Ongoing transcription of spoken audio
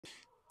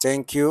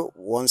Thank you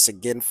once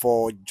again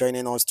for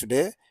joining us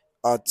today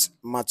at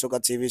Matoka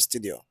TV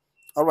studio.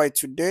 All right,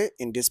 today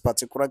in this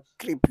particular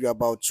clip you're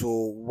about to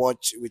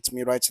watch with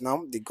me right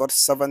now, the God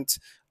servant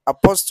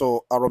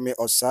Apostle Arome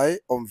Osayi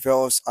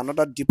unveils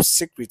another deep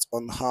secret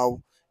on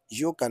how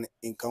you can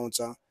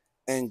encounter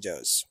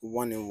angels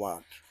one in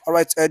one. All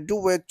right, I do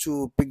wait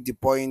to pick the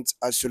point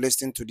as you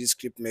listen to this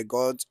clip. May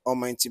God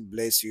Almighty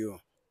bless you.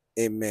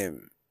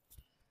 Amen.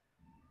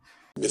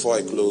 Before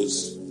I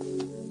close,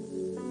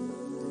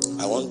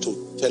 I want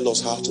to tell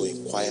us how to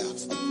inquire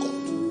from God.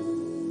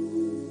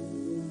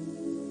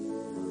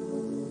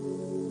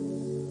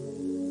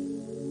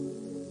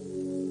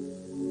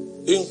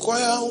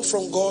 Inquire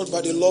from God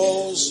by the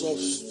laws of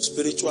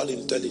spiritual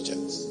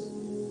intelligence.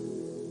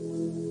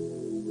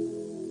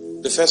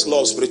 The first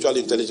law of spiritual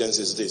intelligence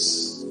is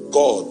this: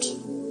 God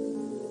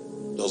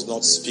does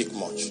not speak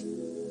much.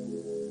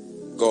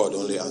 God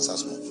only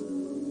answers much.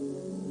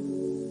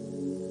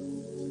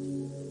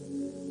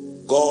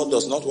 God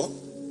does not what?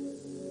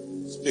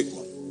 Speak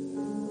much.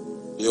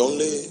 He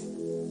only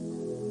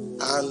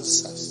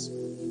answers.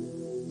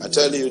 I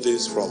tell you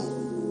this from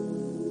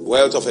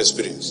wealth of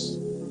experience.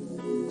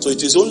 So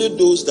it is only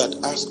those that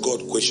ask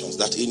God questions,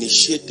 that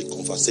initiate the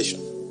conversation,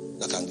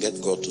 that can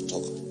get God to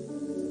talk.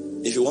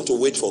 If you want to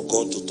wait for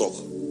God to talk,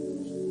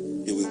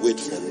 you will wait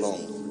for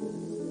long.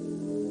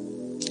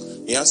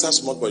 He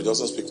answers much, but he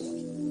doesn't speak much.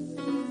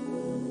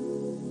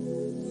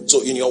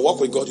 So in your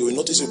walk with God, you will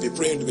notice you'll be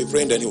praying,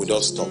 then he will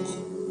just talk.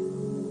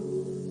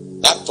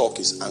 That talk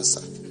is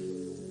answered.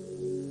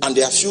 And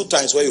there are few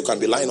times where you can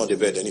be lying on the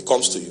bed and he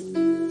comes to you,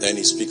 then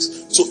he speaks.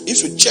 So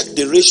if you check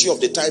the ratio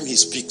of the time he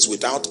speaks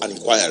without an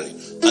inquiry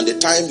and the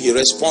time he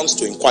responds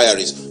to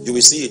inquiries, you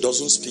will see he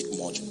doesn't speak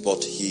much,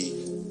 but he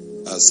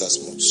answers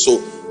much.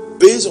 So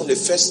based on the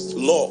first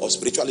law of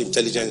spiritual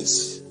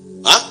intelligence,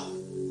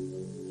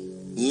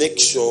 make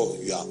sure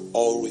you are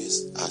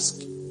always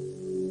asking.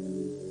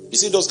 You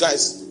see those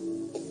guys,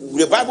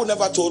 the Bible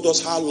never told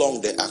us how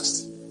long they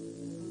asked.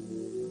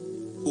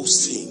 Who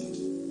sinned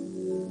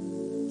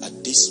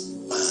that this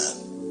man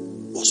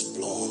was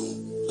born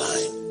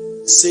blind?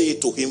 Say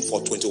it to him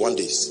for 21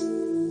 days.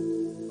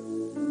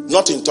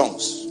 Not in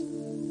tongues.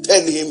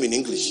 Tell him in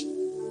English.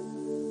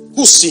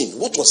 Who sinned?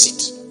 What was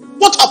it?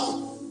 What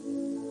happened?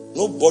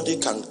 Nobody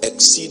can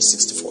exceed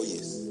 64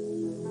 years.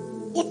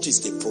 What is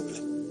the problem?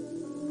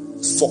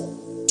 For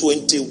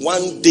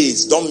 21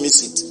 days, don't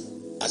miss it.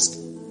 Ask.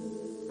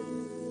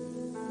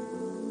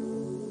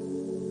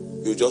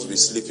 You'll just be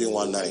sleeping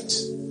one night.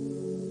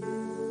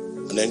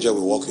 An angel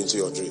will walk into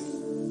your dream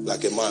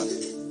like a man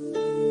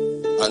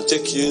and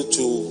take you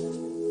to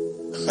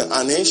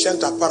an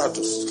ancient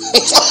apparatus.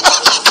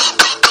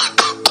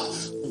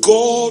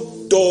 God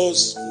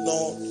does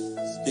not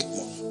speak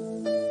much.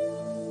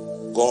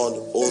 God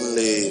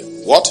only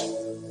what?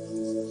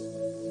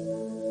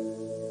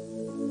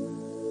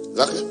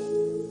 Exactly.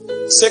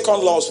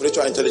 Second law of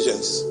spiritual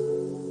intelligence.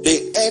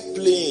 The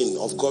airplane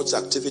of God's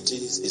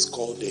activities is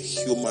called the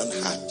human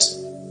heart.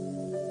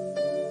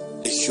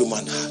 The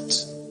human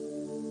heart.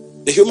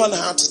 The human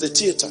heart is the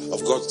theater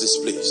of God's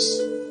displays.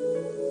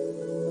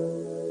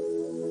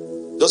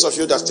 Those of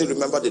you that still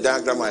remember the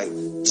diagram I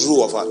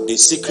drew of the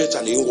secret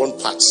and the inward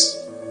parts.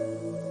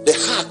 The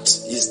heart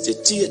is the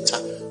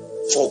theater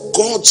for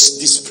God's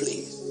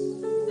display.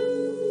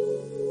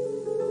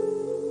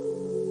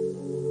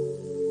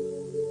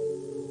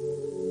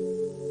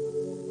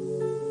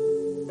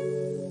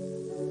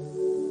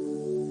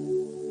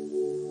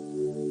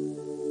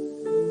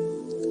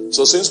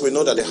 So since we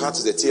know that the heart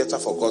is the theater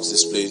for God's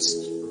displays,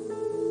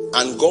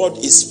 and God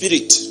is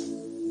spirit.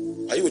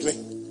 Are you with me?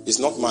 It's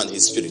not man,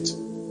 he's spirit.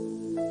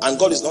 And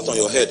God is not on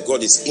your head,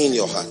 God is in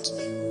your heart.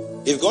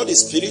 If God is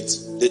spirit,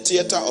 the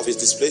theater of his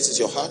displays is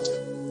your heart.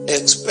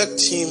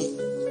 Expect him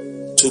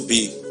to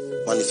be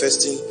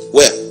manifesting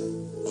where?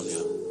 On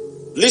you.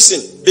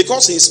 Listen,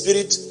 because he is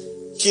spirit,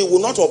 he will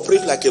not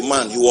operate like a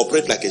man, he will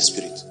operate like a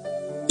spirit.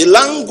 The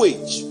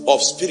language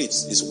of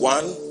spirits is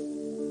 1,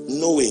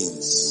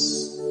 knowings.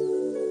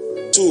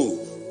 2,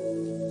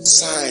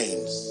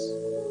 signs.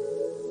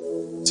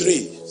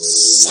 3,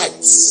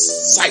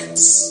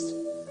 sights.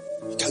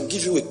 He can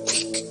give you a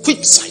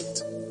quick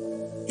sight.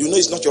 You know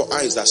it's not your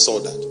eyes that saw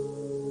that.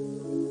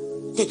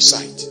 Quick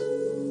sight.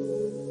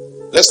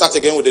 Let's start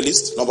again with the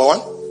list. Number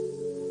 1,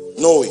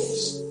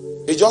 knowings.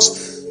 It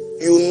just,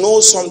 you know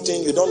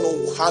something, you don't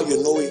know how you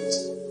know it,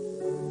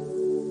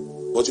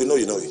 but you know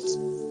it.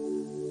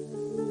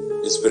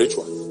 It's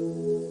spiritual.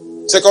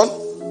 Second,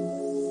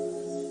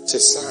 it's a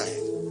sign.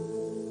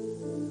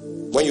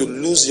 When you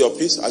lose your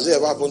peace, has it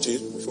ever happened to you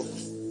before?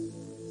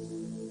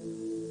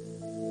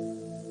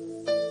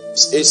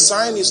 A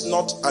sign is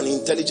not an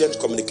intelligent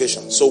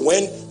communication. So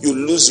when you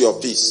lose your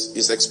peace,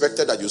 it's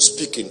expected that you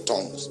speak in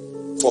tongues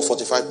for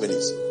 45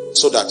 minutes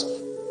so that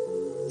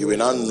you will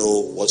now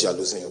know what you are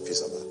losing your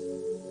peace about.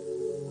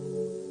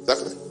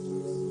 Exactly.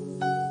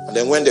 And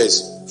then when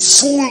there's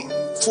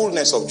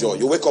fullness of joy,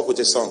 you wake up with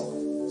a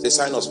song. It's a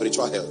sign of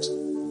spiritual health.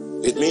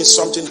 It means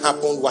something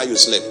happened while you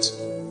slept.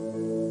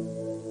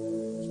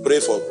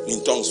 pray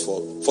in tongues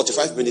for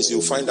 45 minutes,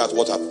 you'll find out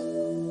what happened.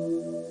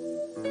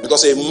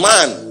 Because a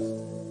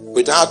man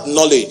without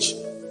knowledge,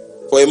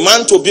 for a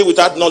man to be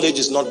without knowledge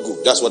is not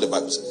good. That's what the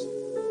Bible says.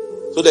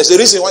 So there's a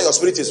reason why your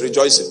spirit is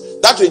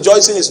rejoicing. That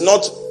rejoicing is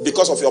not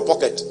because of your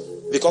pocket,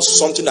 because of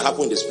something that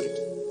happened in the spirit.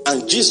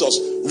 And Jesus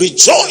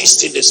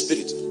rejoiced in the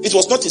spirit. It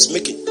was not his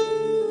making.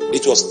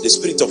 It was the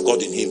Spirit of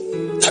God in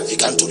him that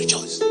began to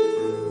rejoice.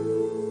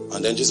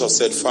 And then Jesus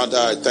said, Father,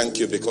 I thank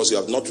you because you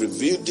have not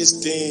revealed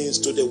these things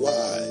to the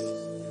wise.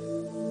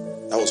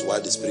 That was why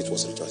the Spirit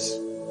was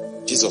rejoicing.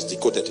 Jesus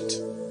decoded it.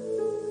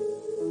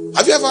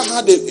 Have you ever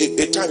had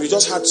a time you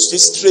just had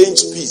this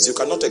strange peace you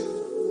cannot...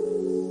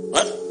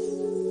 Huh?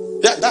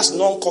 That's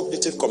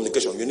non-cognitive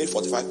communication. You need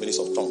 45 minutes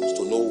of tongues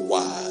to know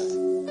why.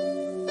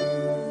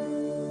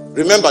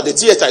 Remember, the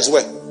theater is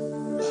where?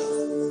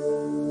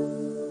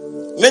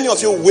 Many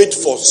of you wait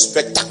for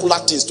spectacular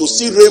things to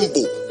see rainbow.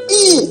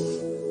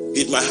 Ooh,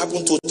 it might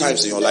happen 2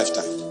 times in your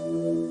lifetime.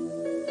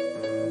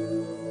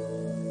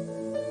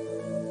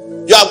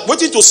 You are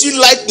waiting to see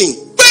lightning.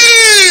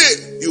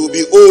 You will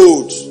be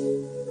old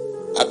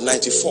at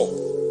 94.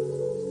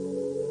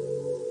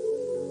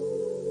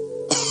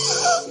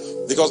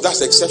 Because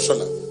that's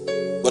exceptional.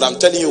 But I'm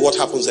telling you what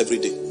happens every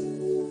day.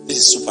 This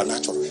is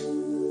supernatural.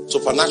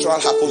 Supernatural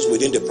happens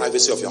within the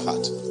privacy of your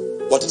heart.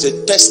 But it's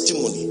a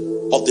testimony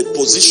of the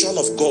position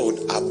of God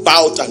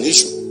about an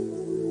issue,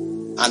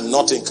 and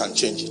nothing can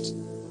change it,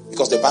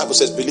 because the Bible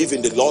says, believe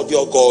in the Lord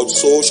your God,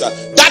 so shall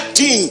that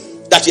thing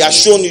that he has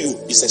shown you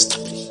is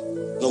established.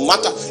 No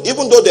matter,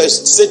 even though there's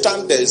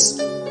Satan, there's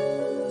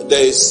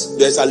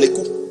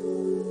Aleku.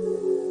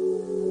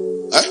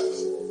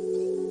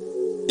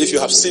 If you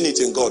have seen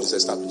it in God, it's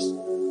established.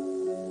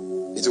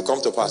 It will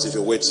come to pass if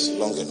you wait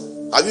long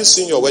enough. Have you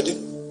seen your wedding?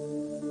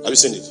 Have you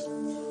seen it?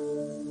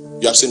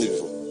 You have seen it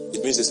before.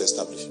 It means it's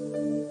established.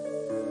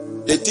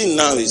 The thing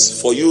now is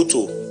for you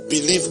to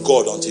believe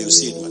God until you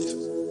see it manifest.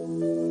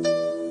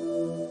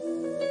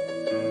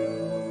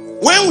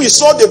 When we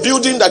saw the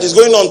building that is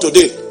going on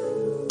today,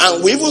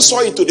 and we even saw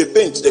it to the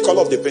paint, the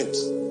color of the paint,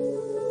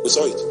 we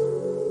saw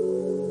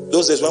it.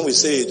 Those days when we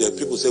say, the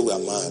people say we are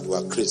mad, we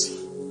are crazy.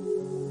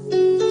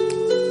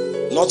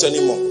 Not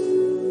anymore.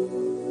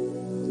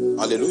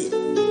 Hallelujah.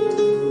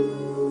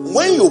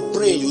 When you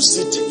pray, you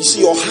see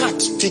your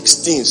heart picks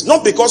things,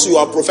 not because you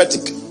are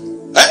prophetic.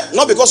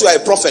 Not because you are a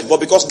prophet,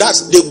 but because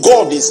that's the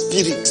God is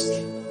spirit,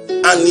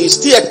 and his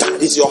theater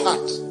is your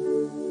heart.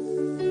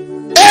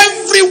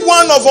 Every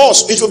one of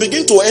us, if you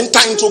begin to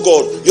enter into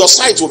God, your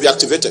sight will be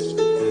activated.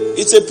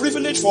 It's a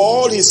privilege for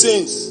all his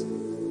saints.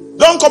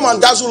 Don't come and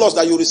dazzle us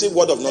that you receive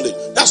word of knowledge.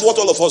 That's what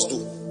all of us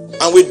do,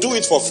 and we do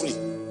it for free.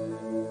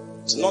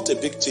 It's not a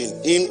big thing.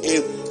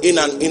 In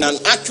an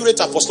accurate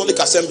apostolic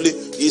assembly,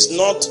 is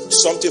not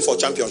something for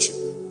championship.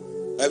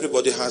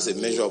 Everybody has a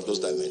measure of those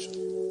dimensions.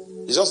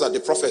 It's just that the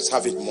prophets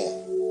have it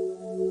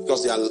more,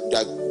 because their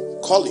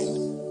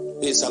calling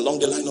is along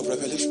the line of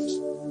revelations.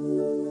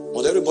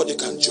 But everybody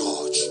can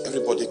judge.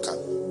 Everybody can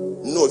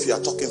know if you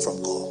are talking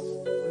from God.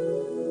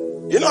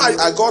 You know,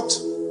 I got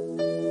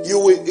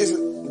you. If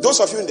those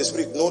of you in the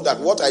spirit know that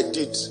what I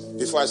did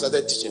before I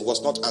started teaching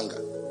was not anger,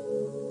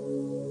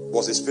 it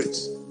was a spirit.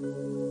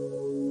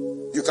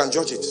 You can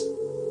judge it.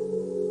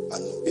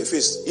 And if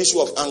it's issue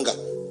of anger,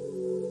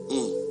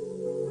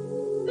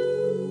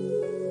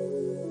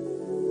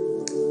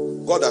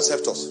 God has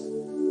helped us.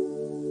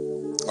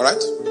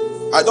 Alright?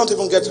 I don't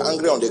even get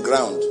angry on the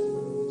ground.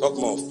 Talk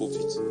more of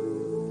pulpit.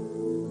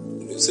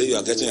 You say you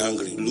are getting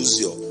angry, lose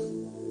your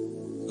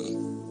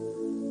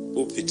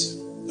pulpit.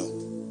 No.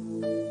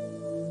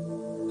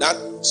 That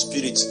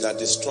spirit that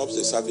disrupts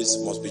the service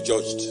must be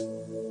judged.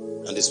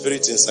 And the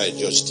spirit inside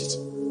judged it.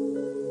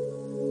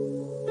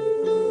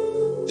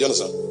 Do you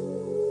understand?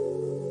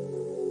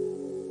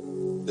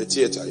 The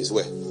theater is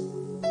where?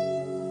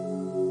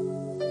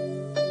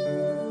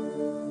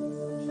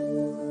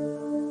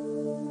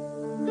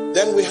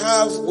 Then we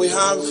have,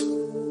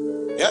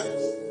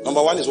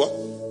 number 1 is what?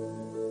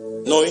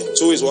 Knowing.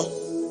 2 is what?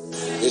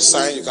 A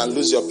sign, you can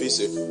lose your peace.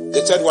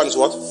 The 3rd one is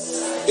what?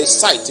 A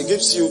sight. It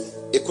gives you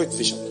a quick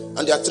vision.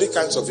 And there are 3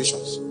 kinds of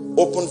visions.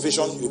 Open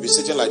vision, you'll be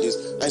sitting like this,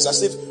 and it's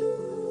as if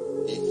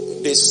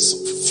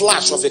this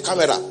flash of a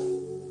camera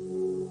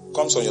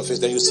comes on your face,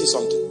 then you see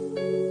something.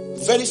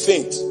 Very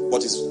faint,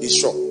 but it's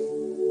sure.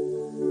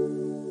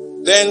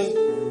 Then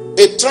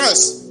a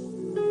trance.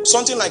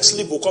 Something like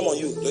sleep will come on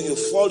you. Then you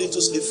fall into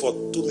sleep for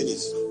 2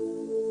 minutes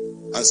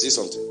and see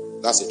something.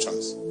 That's a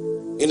trance.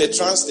 In a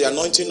trance, the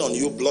anointing on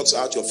you blocks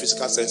out your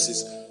physical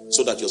senses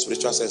so that your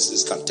spiritual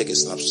senses can take a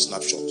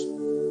snapshot.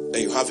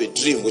 Then you have a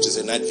dream, which is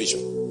a night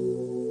vision.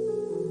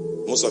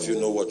 Most of you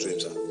know what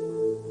dreams are.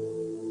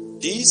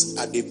 These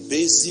are the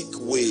basic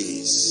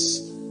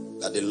ways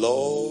that the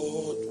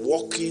Lord,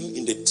 walking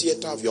in the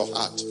theater of your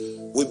heart,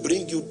 will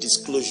bring you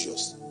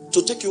disclosures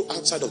to take you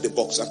outside of the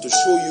box and to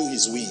show you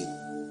his will.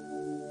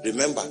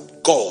 Remember,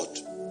 God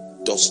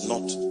does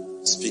not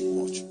speak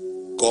much.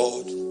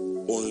 God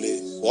only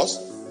what?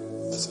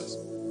 Answers.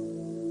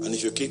 And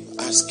if you keep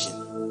asking,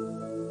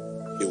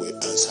 he will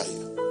answer you.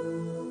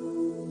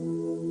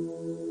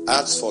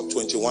 Ask for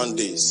 21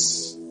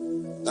 days.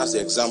 That's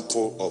the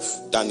example of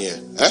Daniel.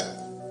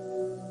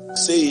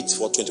 Say it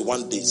for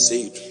 21 days.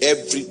 Say it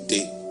every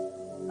day.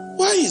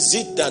 Why is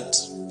it that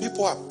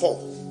people are poor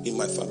in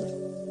my family?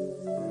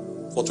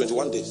 For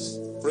 21 days.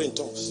 Pray in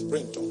tongues.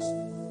 Pray in tongues.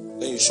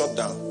 Then you shut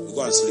down. You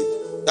go and sleep.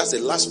 That's the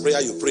last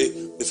prayer you pray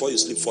before you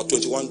sleep for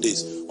 21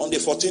 days. On the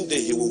 14th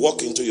day, he will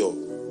walk into your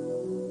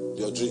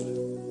dream.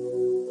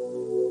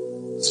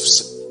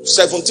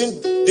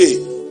 17th day,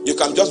 you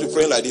can just be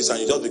praying like this and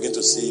you just begin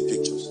to see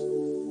pictures.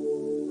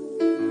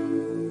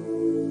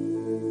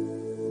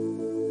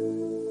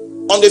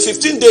 On the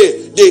 15th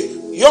day,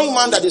 the young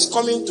man that is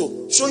coming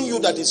to showing you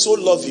that is so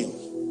loving,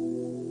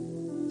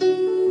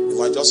 you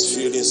might just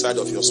feel inside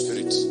of your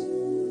spirit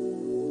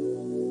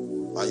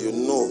and you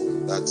know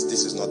that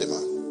this is not the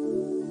man.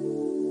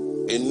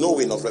 A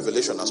knowing of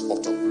revelation has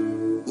popped up.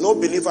 No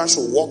believer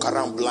should walk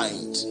around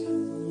blind.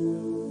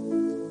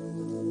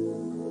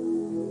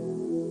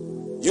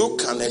 You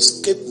can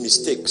escape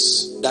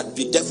mistakes that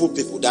bedevil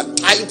people, that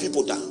tie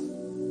people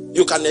down.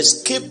 You can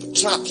escape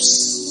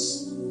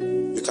traps.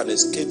 You can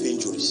escape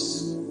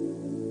injuries.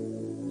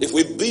 If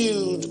we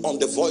build on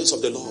the voice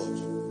of the Lord,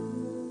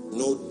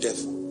 no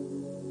devil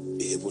will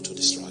be able to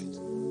destroy it.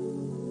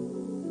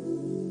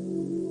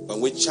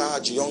 When we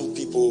charge young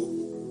people,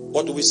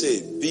 what do we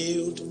say?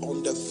 Build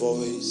on the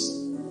voice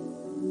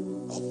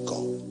of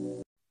God.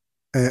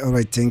 All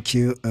right, thank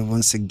you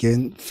once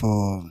again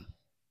for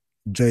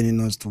joining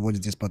us to watch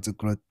this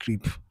particular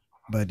clip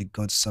by the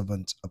God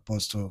servant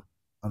Apostle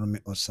Arome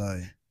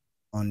Osayi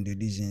on the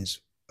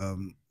reasons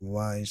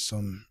why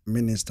some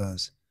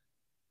ministers,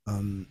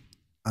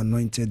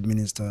 anointed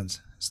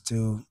ministers,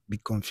 still be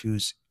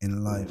confused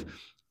in life.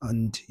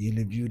 And he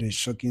revealed a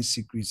shocking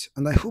secret.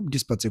 And I hope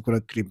this particular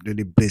clip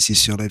really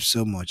blesses your life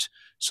so much.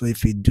 So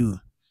if you do,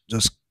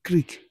 just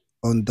click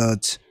on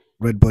that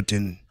red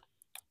button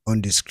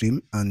on the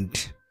screen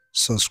and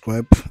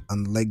subscribe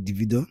and like the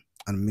video,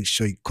 and make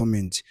sure you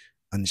comment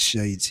and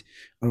share it.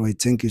 All right,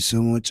 thank you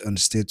so much, and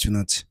stay tuned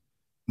at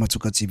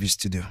Matuka TV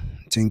studio.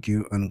 Thank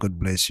you and God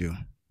bless you.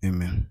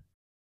 Amen.